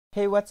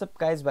Hey, what's up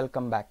guys,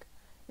 welcome back.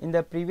 In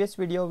the previous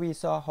video we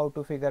saw how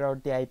to figure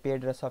out the IP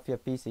address of your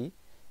PC.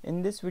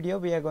 In this video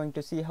we are going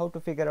to see how to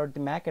figure out the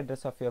MAC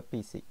address of your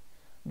PC.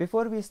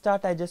 Before we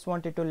start, I just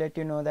wanted to let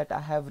you know that I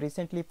have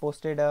recently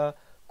posted a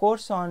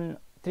course on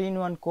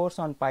 3-in-1 course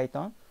on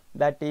Python.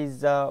 That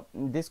is,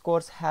 this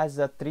course has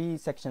 3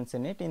 sections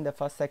in it. In the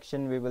first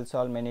section we will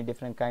solve many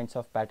different kinds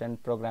of pattern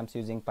programs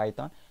using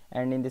Python,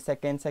 and in the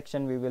second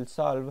section we will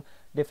solve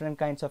different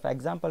kinds of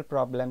example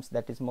problems,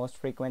 that is most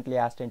frequently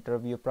asked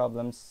interview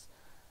problems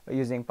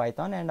using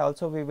Python, and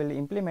also we will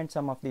implement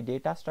some of the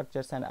data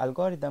structures and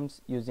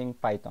algorithms using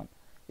Python.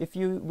 If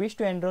you wish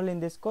to enroll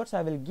in this course,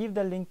 I will give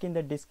the link in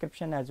the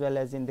description as well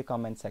as in the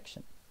comment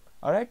section.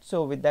 Alright,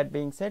 so with that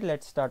being said,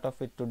 let's start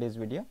off with today's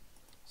video.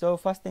 So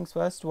first things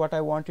first, what I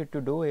want you to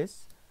do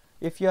is,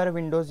 if you are a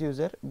Windows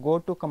user, go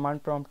to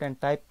command prompt and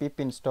type pip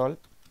install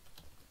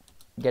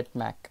get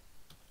Mac.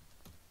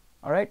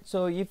 Alright,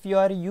 so if you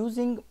are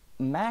using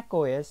Mac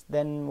OS,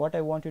 then what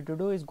I want you to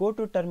do is go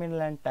to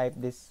terminal and type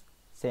this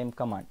same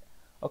command.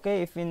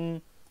 Okay, if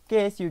in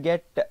case you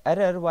get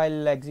error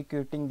while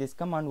executing this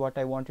command, what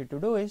I want you to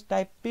do is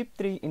type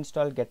pip3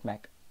 install get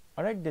Mac.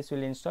 Alright, this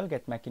will install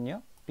get Mac in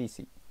your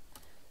PC.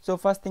 So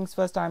first things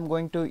first, I am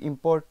going to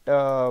import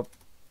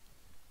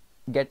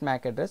get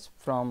Mac address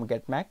from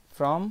get Mac.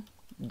 From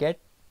get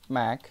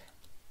Mac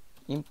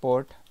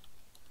import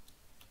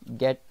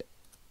get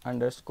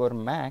underscore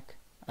Mac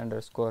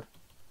underscore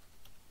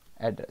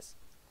address.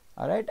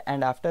 Alright,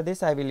 and after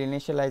this I will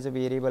initialize a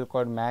variable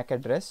called Mac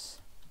address.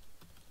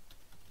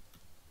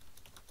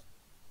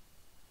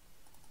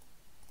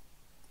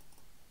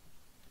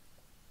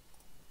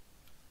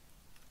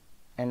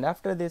 And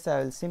after this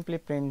I will simply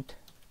print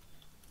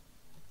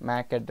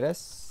Mac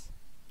address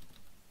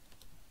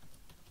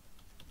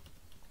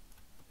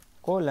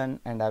colon,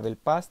 and I will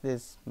pass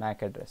this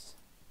Mac address.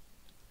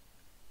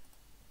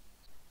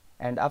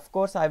 And of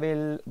course I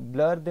will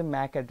blur the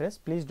MAC address.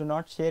 Please do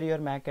not share your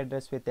MAC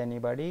address with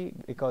anybody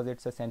because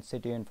it's a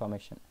sensitive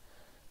information.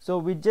 So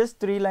with just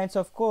 3 lines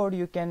of code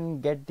you can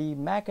get the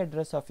MAC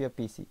address of your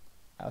PC.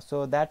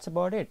 So that's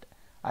about it.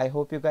 I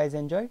hope you guys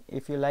enjoyed.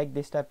 If you like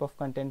this type of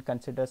content,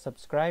 consider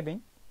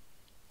subscribing,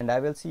 and I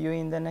will see you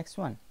in the next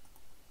one.